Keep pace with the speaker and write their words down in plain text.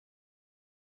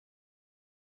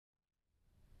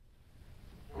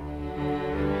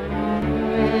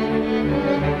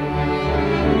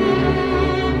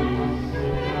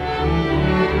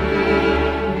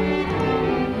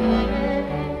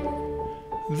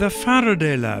The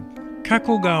Faraday Lab,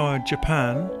 Kakogawa,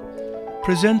 Japan,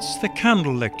 presents the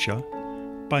Candle Lecture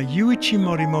by Yuichi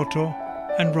Morimoto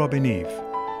and Robin Eve.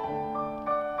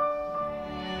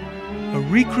 A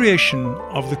recreation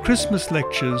of the Christmas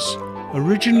lectures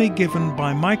originally given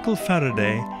by Michael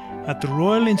Faraday at the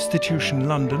Royal Institution,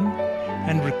 London,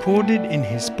 and recorded in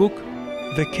his book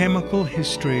The Chemical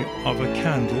History of a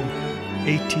Candle,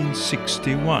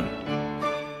 1861.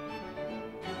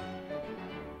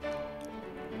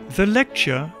 The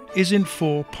lecture is in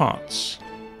 4 parts.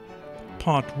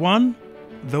 Part 1,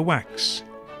 the wax.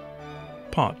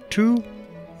 Part 2,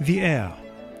 the air.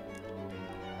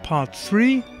 Part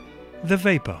 3, the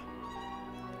vapor.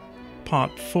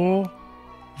 Part 4,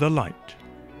 the light.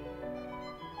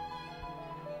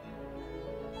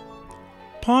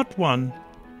 Part 1,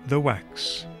 the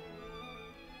wax.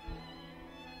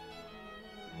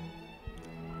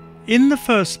 In the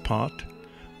first part,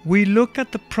 we look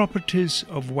at the properties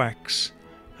of wax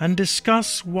and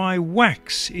discuss why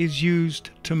wax is used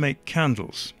to make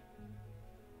candles.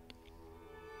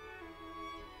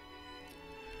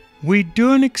 We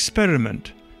do an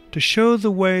experiment to show the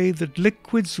way that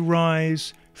liquids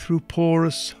rise through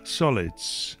porous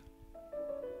solids.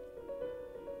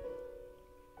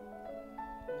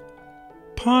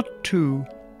 Part 2,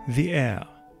 the air.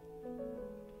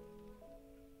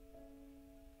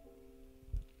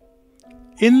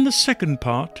 In the second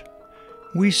part,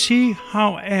 we see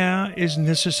how air is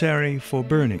necessary for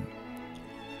burning.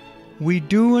 We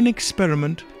do an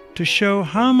experiment to show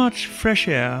how much fresh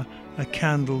air a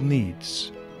candle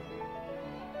needs.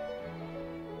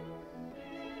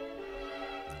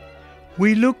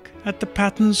 We look at the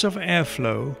patterns of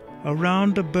airflow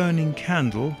around a burning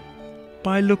candle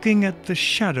by looking at the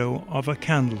shadow of a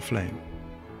candle flame.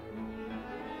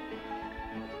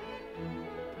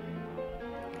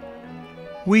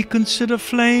 We consider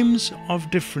flames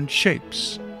of different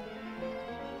shapes,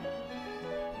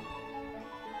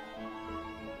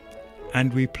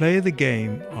 and we play the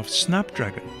game of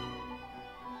Snapdragon.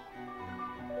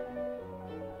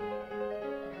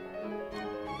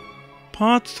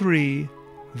 Part 3,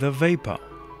 the vapor.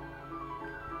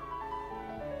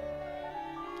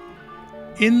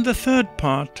 In the third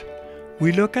part,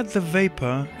 we look at the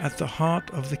vapor at the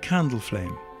heart of the candle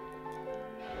flame.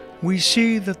 We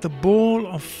see that the ball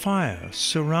of fire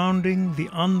surrounding the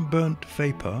unburnt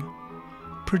vapor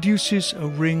produces a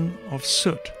ring of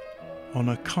soot on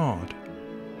a card.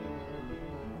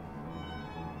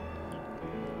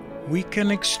 We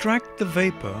can extract the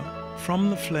vapor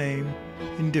from the flame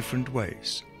in different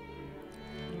ways.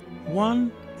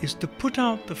 One is to put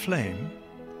out the flame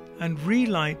and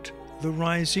relight the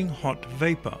rising hot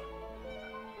vapor.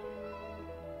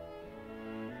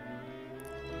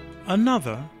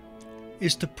 Another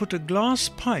is to put a glass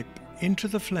pipe into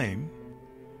the flame,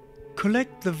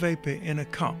 collect the vapor in a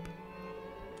cup,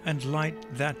 and light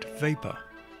that vapor.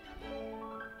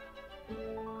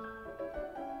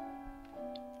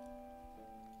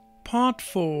 Part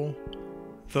 4,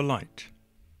 the light.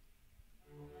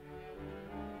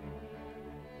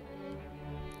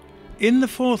 In the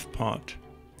fourth part,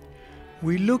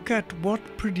 we look at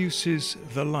what produces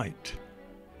the light.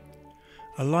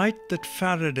 A light that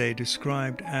Faraday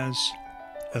described as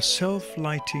a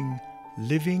self-lighting,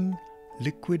 living,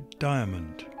 liquid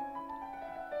diamond.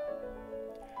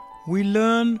 We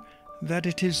learn that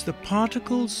it is the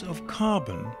particles of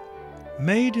carbon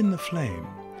made in the flame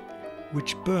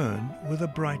which burn with a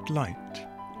bright light.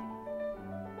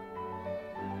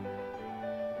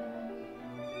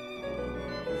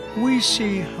 We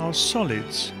see how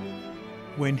solids,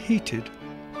 when heated,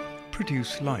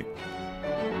 produce light.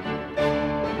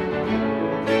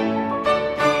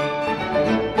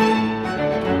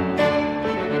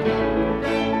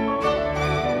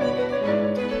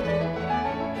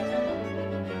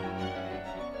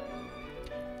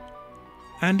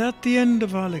 And at the end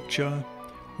of our lecture,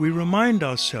 we remind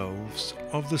ourselves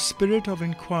of the spirit of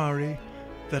inquiry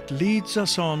that leads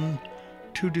us on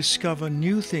to discover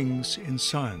new things in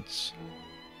science.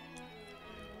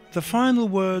 The final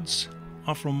words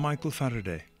are from Michael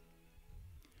Faraday.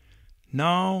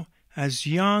 Now, as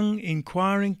young,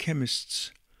 inquiring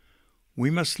chemists, we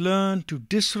must learn to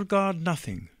disregard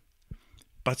nothing,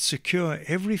 but secure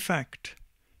every fact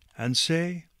and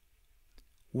say,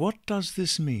 what does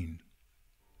this mean?